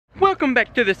Welcome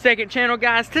back to the second channel,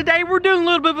 guys. Today we're doing a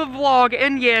little bit of a vlog,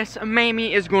 and yes,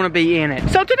 Mammy is going to be in it.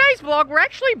 So today's vlog, we're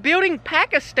actually building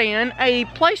Pakistan a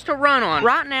place to run on.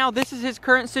 Right now, this is his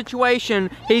current situation.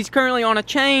 He's currently on a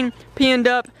chain, pinned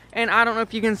up, and I don't know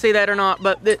if you can see that or not,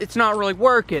 but it's not really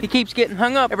working. He keeps getting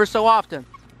hung up ever so often.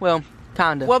 Well,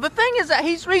 kinda. Well, the thing is that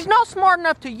he's not smart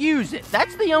enough to use it.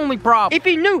 That's the only problem. If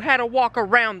he knew how to walk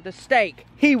around the stake,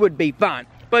 he would be fine.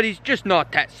 But he's just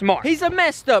not that smart. He's a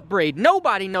messed up breed.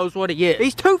 Nobody knows what he is.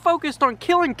 He's too focused on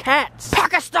killing cats.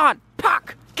 Pakistan!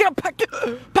 Get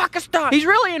him, Pakistan! He's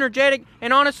really energetic,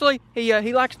 and honestly,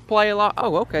 he likes to play a lot.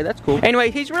 Oh, okay, that's cool. Anyway,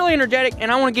 he's really energetic,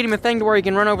 and I want to get him a thing to where he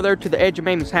can run over there to the edge of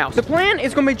Mammy's house. The plan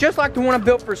is going to be just like the one I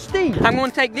built for Steve. I'm going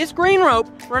to take this green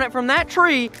rope, run it from that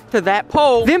tree to that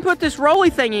pole, then put this rolly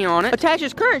thingy on it, attach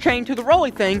his current chain to the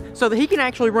rolly thing so that he can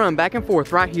actually run back and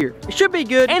forth right here. It should be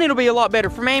good, and it'll be a lot better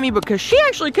for Mammy because she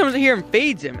actually comes in here and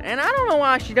feeds him, and I don't know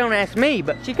why she don't ask me,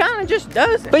 but she kind of just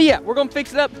does it. But yeah, we're going to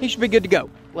fix it up. He should be good to go.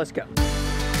 Let's go.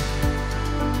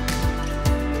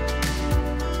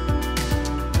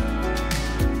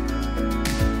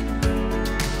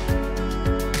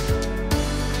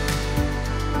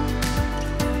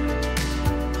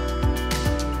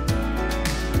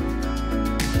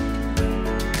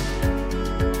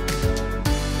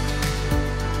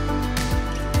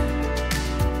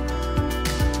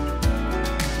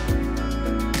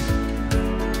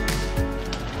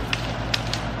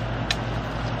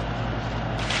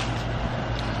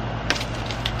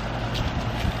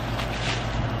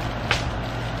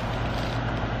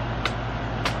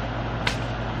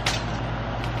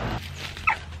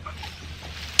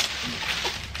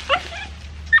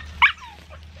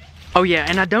 Oh yeah,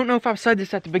 and I don't know if I've said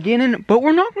this at the beginning, but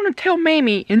we're not going to tell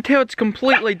Mammy until it's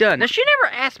completely done. Now, she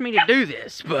never asked me to do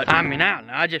this, but I mean, I don't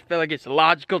know. I just feel like it's a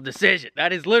logical decision.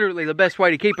 That is literally the best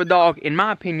way to keep a dog, in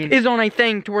my opinion, is on a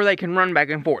thing to where they can run back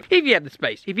and forth. If you have the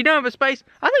space. If you don't have a space,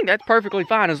 I think that's perfectly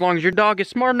fine as long as your dog is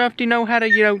smart enough to know how to,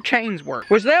 you know, chains work.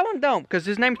 Which that one don't, because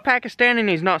his name's Pakistan and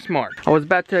he's not smart. I was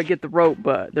about to get the rope,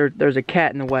 but there's a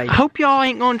cat in the way. I hope y'all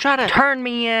ain't going to try to turn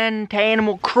me in to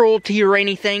animal cruelty or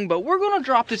anything, but we're going to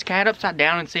drop this cat upside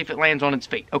down and see if it lands on its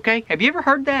feet, okay? Have you ever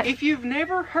heard that? If you've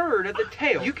never heard of the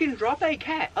tale, you can drop a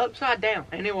cat upside down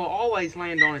and it will always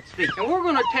land on its feet. And we're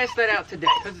gonna test that out today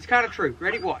because it's kind of true.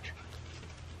 Ready? Watch.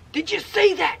 Did you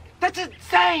see that? That's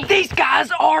insane. These guys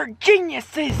are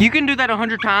geniuses. You can do that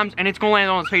 100 times and it's gonna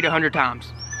land on its feet 100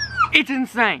 times. It's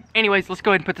insane. Anyways, let's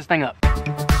go ahead and put this thing up.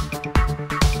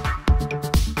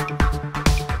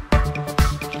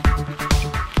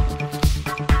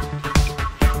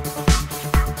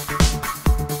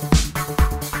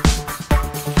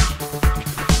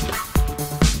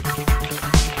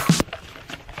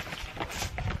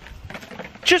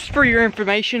 Just for your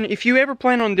information, if you ever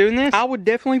plan on doing this, I would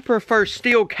definitely prefer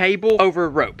steel cable over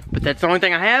rope. But that's the only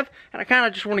thing I have, and I kind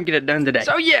of just want to get it done today.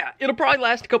 So yeah, it'll probably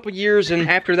last a couple years, and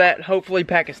after that, hopefully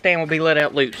Pakistan will be let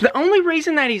out loose. The only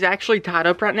reason that he's actually tied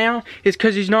up right now is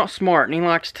because he's not smart, and he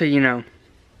likes to, you know,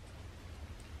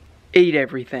 eat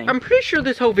everything. I'm pretty sure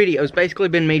this whole video has basically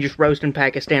been me just roasting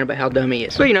Pakistan about how dumb he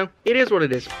is. So, you know, it is what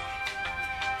it is.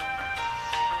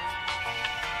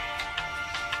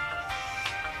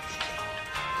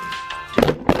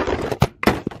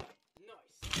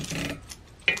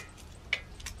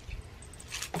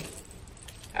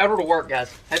 Out to work,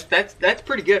 guys. That's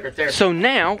pretty good right there. So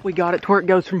now we got it to where it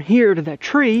goes from here to that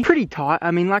tree. Pretty taut. I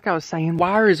mean, like I was saying,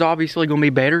 wire is obviously going to be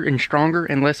better and stronger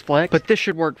and less flex, but this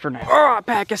should work for now. All right,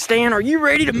 Pakistan, are you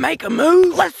ready to make a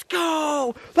move? Let's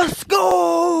go! Let's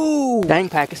go! Dang,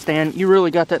 Pakistan, you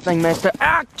really got that thing messed up.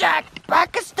 Ah, Jack,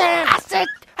 Pakistan! I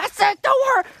said, don't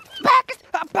worry,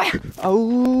 Pakistan!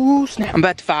 Oh, snap. I'm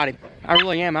about to fight him. I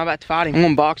really am. I'm about to fight him. I'm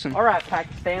gonna box him. All right,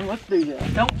 Pakistan, let's do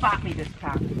this. Don't fight me this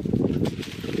time.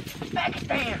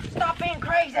 Pakistan, stop being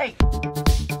crazy!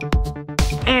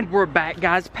 And we're back,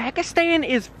 guys. Pakistan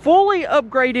is fully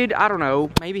upgraded. I don't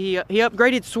know, maybe he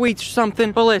upgraded sweets or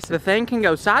something. But listen, the thing can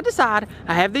go side to side.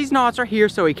 I have these knots right here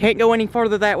so he can't go any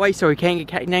further that way, so he can't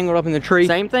get tangled up in the tree.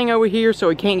 Same thing over here so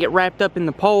he can't get wrapped up in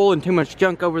the pole and too much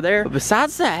junk over there. But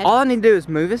besides that, all I need to do is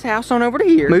move his house on over to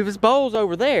here, move his bowls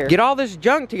over there, get all this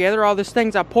junk together, all these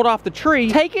things I pulled off the tree,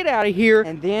 take it out of here,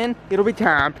 and then it'll be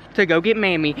time to go get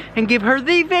Mammy and give her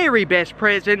the very best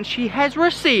present she has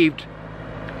received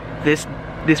this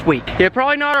week. Yeah,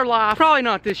 probably not her life, probably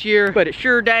not this year, but it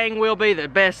sure dang will be the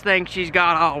best thing she's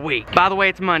got all week. By the way,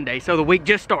 it's Monday, so the week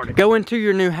just started. Go into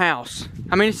your new house.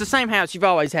 I mean, it's the same house you've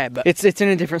always had, but it's in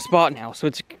a different spot now, so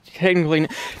it's technically...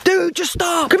 Dude, just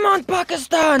stop! Come on,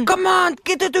 Pakistan! Come on,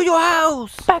 get into your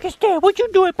house! Pakistan, what you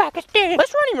doing, Pakistan?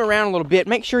 Let's run him around a little bit,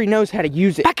 make sure he knows how to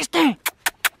use it. Pakistan!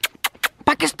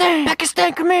 Pakistan!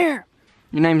 Pakistan, come here!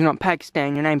 Your name's not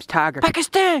Pakistan, your name's Tiger.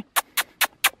 Pakistan!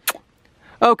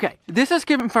 Okay, this is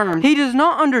confirmed. He does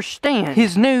not understand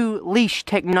his new leash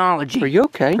technology. Are you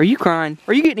okay? Are you crying?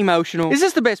 Are you getting emotional? Is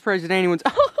this the best present anyone's?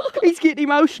 He's getting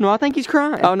emotional. I think he's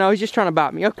crying. Oh no, he's just trying to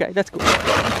bite me. Okay, that's cool.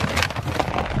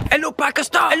 Hello,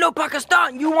 Pakistan. Hello,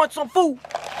 Pakistan. You want some food?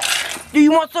 Do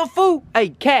you want some food? Hey,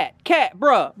 cat,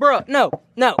 bruh, no,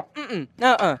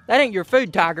 that ain't your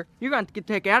food, Tiger. You're going to get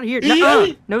taken out of here.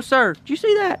 No, sir. Did you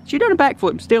see that? She done a backflip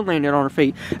and still landed on her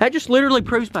feet. That just literally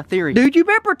proves my theory. Dude, you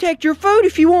better protect your food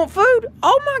if you want food.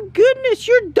 Oh my goodness,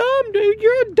 you're dumb, dude.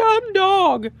 You're a dumb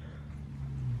dog.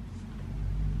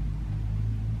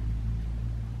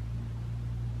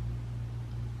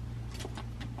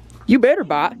 You better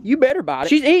bite. You better bite it.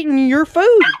 She's eating your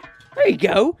food. There you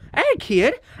go. Atta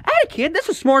kid. That's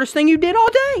the smartest thing you did all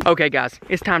day. Okay, guys.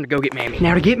 It's time to go get Mammy.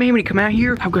 Now, to get Mammy to come out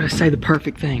here, I've got to say the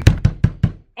perfect thing.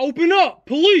 Open up,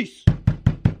 police.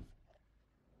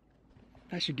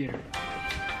 That should get her.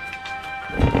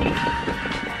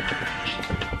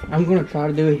 I'm going to try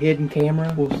to do a hidden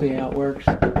camera. We'll see how it works.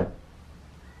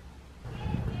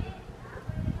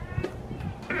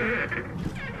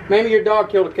 Mammy, your dog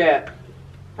killed a cat.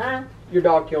 Huh? Your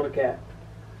dog killed a cat.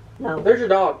 No. There's your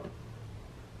dog.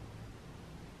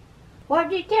 What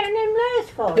did you turn him loose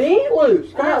for? He ain't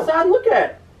loose. Come outside and look at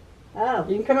it. Oh.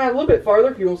 You can come out a little bit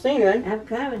farther if you don't see anything. I'm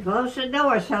coming. Close the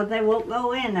door so they won't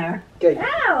go in there. Okay.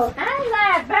 Oh,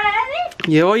 hello,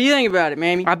 buddy. Yeah, what do you think about it,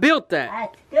 Mammy? I built that.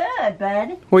 That's good,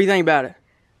 buddy. What do you think about it?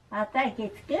 I think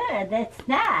it's good. That's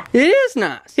nice. It is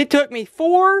nice. It took me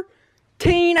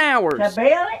 14 hours. To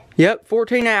build it? Yep,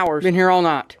 14 hours. Been here all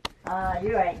night.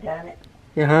 You ain't done it.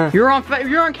 Yeah. You're on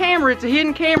camera. It's a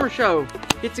hidden camera show.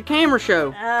 It's a camera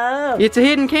show. Oh. It's a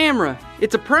hidden camera.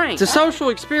 It's a prank. It's a social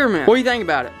experiment. What do you think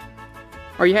about it?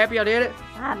 Are you happy I did it?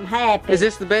 I'm happy. Is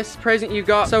this the best present you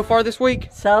got so far this week?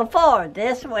 So far,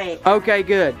 this week. Okay,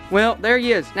 good. Well, there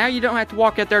he is. Now you don't have to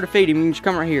walk out there to feed him. You can just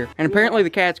come right here. And apparently the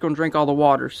cat's going to drink all the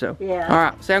water, so. Yeah. All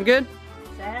right, sound good?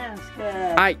 Sounds good.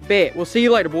 All right, bet. We'll see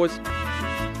you later, boys.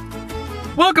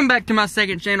 Welcome back to my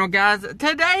second channel, guys.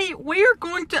 Today we are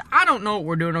going to, I don't know what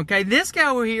we're doing, okay? This guy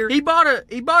over here, he bought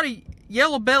a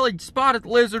yellow-bellied spotted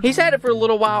lizard. He's had it for a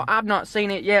little while. I've not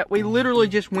seen it yet. We literally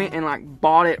just went and like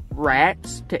bought it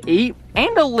rats to eat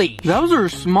and a leash. Those are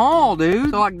small, dude.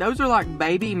 So like those are like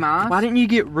baby mice. Why didn't you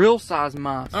get real size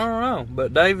mice? I don't know,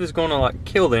 but Dave is gonna like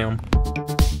kill them.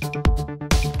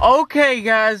 Okay,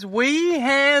 guys, we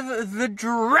have the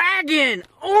dragon.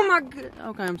 Oh my god.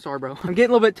 Okay, I'm sorry, bro. I'm getting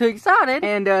a little bit too excited,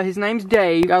 and his name's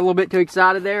Dave. Got a little bit too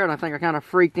excited there, and I think I kind of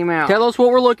freaked him out. Tell us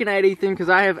what we're looking at, Ethan, because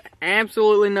I have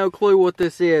absolutely no clue what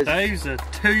this is. Dave's a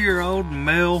 2-year-old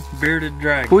male bearded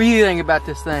dragon. What do you think about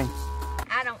this thing?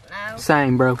 I don't know.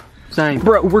 Same, bro. Same.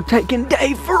 Bro, we're taking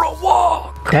Dave for a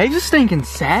walk. Dave's a stinking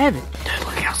savage. Dude,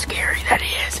 look how scary that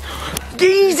is.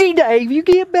 Easy, Dave. You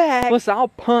get back. Listen, I'll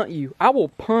punt you. I will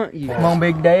punt you. Come on,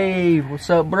 Big Dave. What's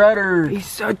up, brother? He's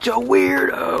such a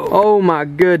weirdo. Oh, my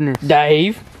goodness.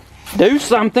 Dave, do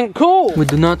something cool. We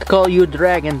do not call you a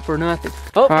dragon for nothing.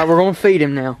 Oh. All right, we're going to feed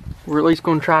him now. We're at least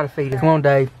going to try to feed him. Come on,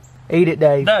 Dave. Eat it,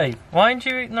 Dave. Dave, why ain't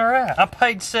you eating the rat? I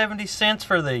paid 70 cents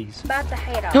for these. About the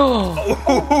head off.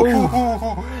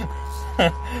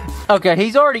 Okay,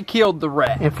 he's already killed the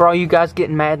rat. And for all you guys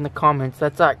getting mad in the comments,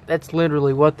 that's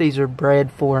literally what these are bred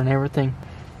for and everything.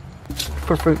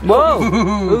 For food. Whoa!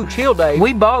 Ooh, chill, Dave.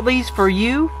 We bought these for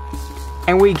you,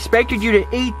 and we expected you to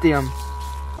eat them.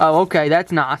 Oh, okay,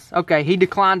 that's nice. Okay, he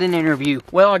declined an interview.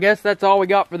 Well, I guess that's all we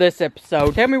got for this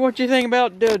episode. Tell me what you think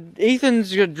about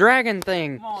Ethan's dragon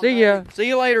thing. See ya. See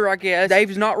you later, I guess.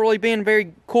 Dave's not really being a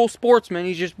very cool sportsman.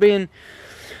 He's just being...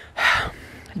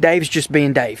 Dave's just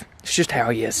being Dave. It's just how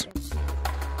he is.